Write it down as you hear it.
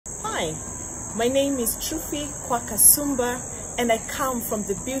Hi, my name is Truphie K Sumba and I come from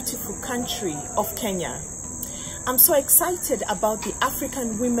the beautiful country of Kenya. I'm so excited about the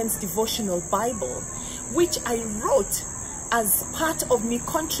African Women's Devotional Bible, which I wrote as part of me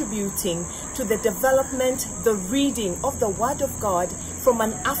contributing to the development, the reading of the Word of God from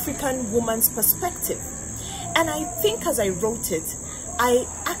an African woman's perspective. And I think as I wrote it, I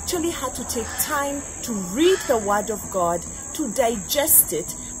actually had to take time to read the Word of God, to digest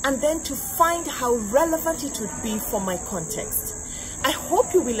it, and then to find how relevant it would be for my context. I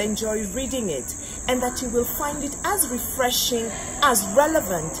hope you will enjoy reading it and that you will find it as refreshing, as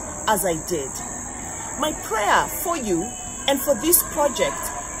relevant as I did. My prayer for you and for this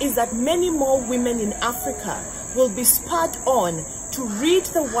project is that many more women in Africa will be spurred on to read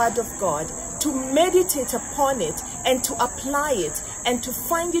the Word of God, to meditate upon it and to apply it and to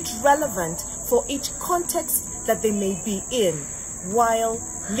find it relevant for each context that they may be in while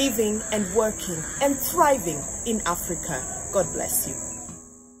living and working and thriving in Africa. God bless you.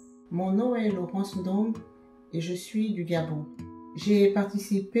 Mon nom est Laurence Ndong et je suis du Gabon. J'ai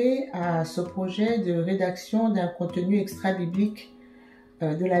participé à ce projet de rédaction d'un contenu extra biblique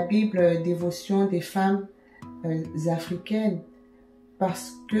de la Bible Dévotion des femmes africaines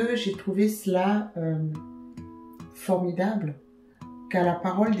parce que j'ai trouvé cela formidable qu'à la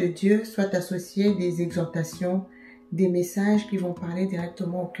parole de Dieu soit associée des exhortations, des messages qui vont parler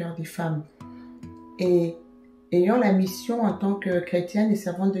directement au cœur des femmes. Et ayant la mission en tant que chrétienne et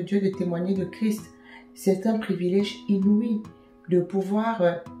servante de Dieu de témoigner de Christ, c'est un privilège inouï de pouvoir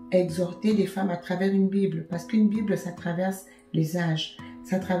exhorter les femmes à travers une Bible. Parce qu'une Bible, ça traverse les âges,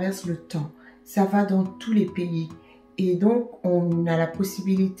 ça traverse le temps, ça va dans tous les pays. Et donc, on a la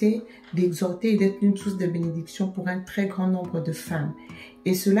possibilité d'exhorter et d'être une source de bénédiction pour un très grand nombre de femmes.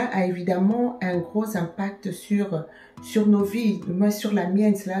 Et cela a évidemment un gros impact sur nos vies. Moi, sur la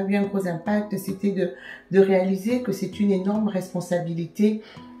mienne, cela a eu un gros impact. C'était de réaliser que c'est une énorme responsabilité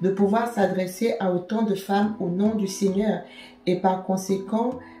de pouvoir s'adresser à autant de femmes au nom du Seigneur. Et par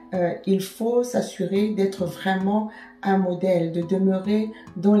conséquent, il faut s'assurer d'être vraiment un modèle, de demeurer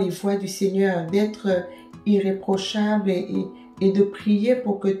dans les voies du Seigneur, d'être irréprochable et de prier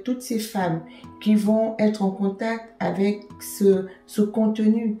pour que toutes ces femmes qui vont être en contact avec ce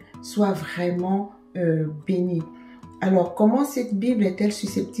contenu soient vraiment bénies. Alors, comment cette Bible est-elle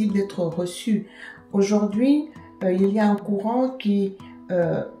susceptible d'être reçue? Aujourd'hui, il y a un courant qui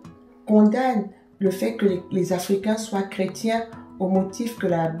condamne le fait que les Africains soient chrétiens au motif que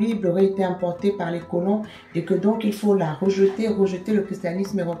la Bible aurait été importée par les colons et que donc il faut la rejeter le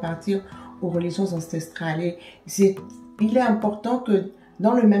christianisme et repartir aux religions ancestrales. Et il est important que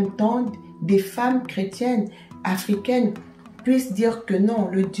dans le même temps, des femmes chrétiennes africaines puissent dire que non,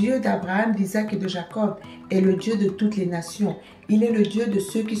 le Dieu d'Abraham, d'Isaac et de Jacob est le Dieu de toutes les nations. Il est le Dieu de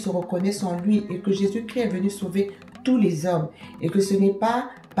ceux qui se reconnaissent en lui et que Jésus-Christ est venu sauver tous les hommes. Et que ce n'est pas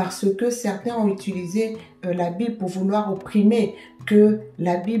parce que certains ont utilisé la Bible pour vouloir opprimer que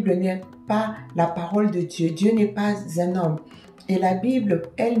la Bible n'est pas la parole de Dieu. Dieu n'est pas un homme. Et la Bible,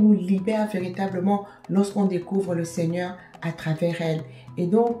 elle nous libère véritablement lorsqu'on découvre le Seigneur à travers elle. Et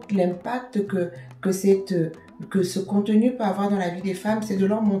donc, l'impact que ce contenu peut avoir dans la vie des femmes, c'est de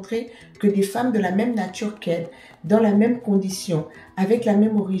leur montrer que des femmes de la même nature qu'elles, dans la même condition, avec la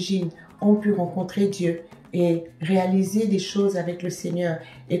même origine, ont pu rencontrer Dieu et réaliser des choses avec le Seigneur.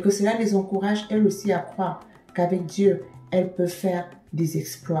 Et que cela les encourage, elles aussi, à croire qu'avec Dieu, elles peuvent faire des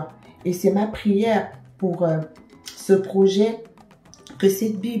exploits. Et c'est ma prière pour ce projet, que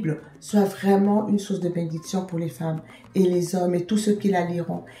cette Bible soit vraiment une source de bénédiction pour les femmes et les hommes et tous ceux qui la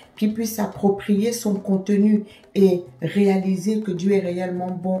liront, qui puissent s'approprier son contenu et réaliser que Dieu est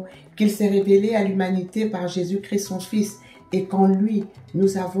réellement bon, qu'il s'est révélé à l'humanité par Jésus-Christ son Fils et qu'en lui,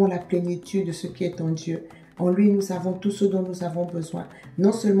 nous avons la plénitude de ce qui est en Dieu. En lui, nous avons tout ce dont nous avons besoin,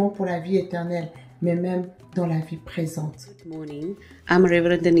 non seulement pour la vie éternelle, mais même dans la vie présente. Good morning. I'm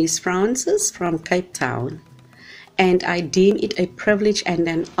Reverend Denise Francis from Cape Town. And I deem it a privilege and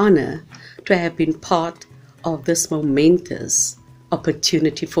an honor to have been part of this momentous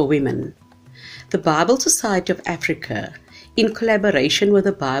opportunity for women. The Bible Society of Africa, in collaboration with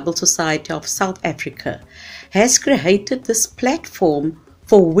the Bible Society of South Africa, has created this platform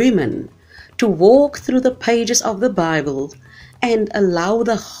for women to walk through the pages of the Bible and allow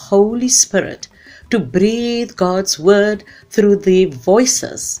the Holy Spirit to breathe God's word through the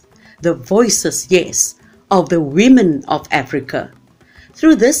voices, yes, of the women of Africa.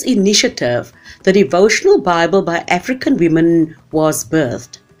 Through this initiative, the Devotional Bible by African Women was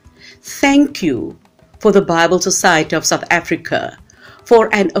birthed. Thank you for the Bible Society of South Africa for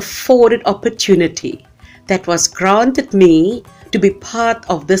an afforded opportunity that was granted me to be part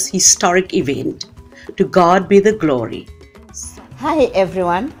of this historic event. To God be the glory. Hi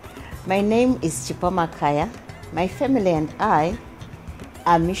everyone, my name is Chipo Makaya. My family and I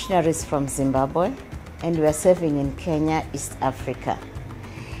are missionaries from Zimbabwe, and we are serving in Kenya, East Africa.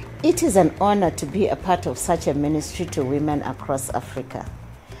 It is an honor to be a part of such a ministry to women across Africa.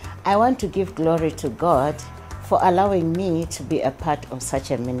 I want to give glory to God for allowing me to be a part of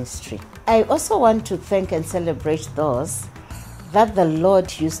such a ministry. I also want to thank and celebrate those that the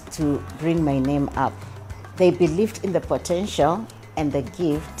Lord used to bring my name up. They believed in the potential and the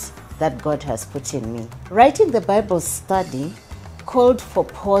gift that God has put in me. Writing the Bible study called for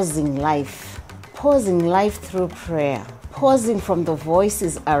pausing life through prayer, pausing from the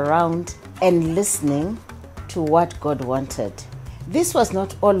voices around and listening to what God wanted. This was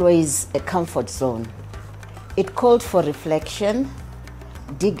not always a comfort zone. It called for reflection,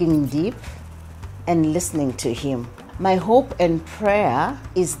 digging deep, and listening to Him. My hope and prayer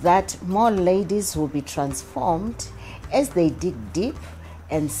is that more ladies will be transformed as they dig deep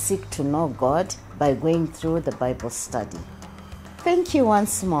and seek to know God by going through the Bible study. Thank you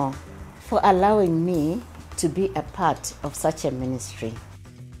once more for allowing me to be a part of such a ministry.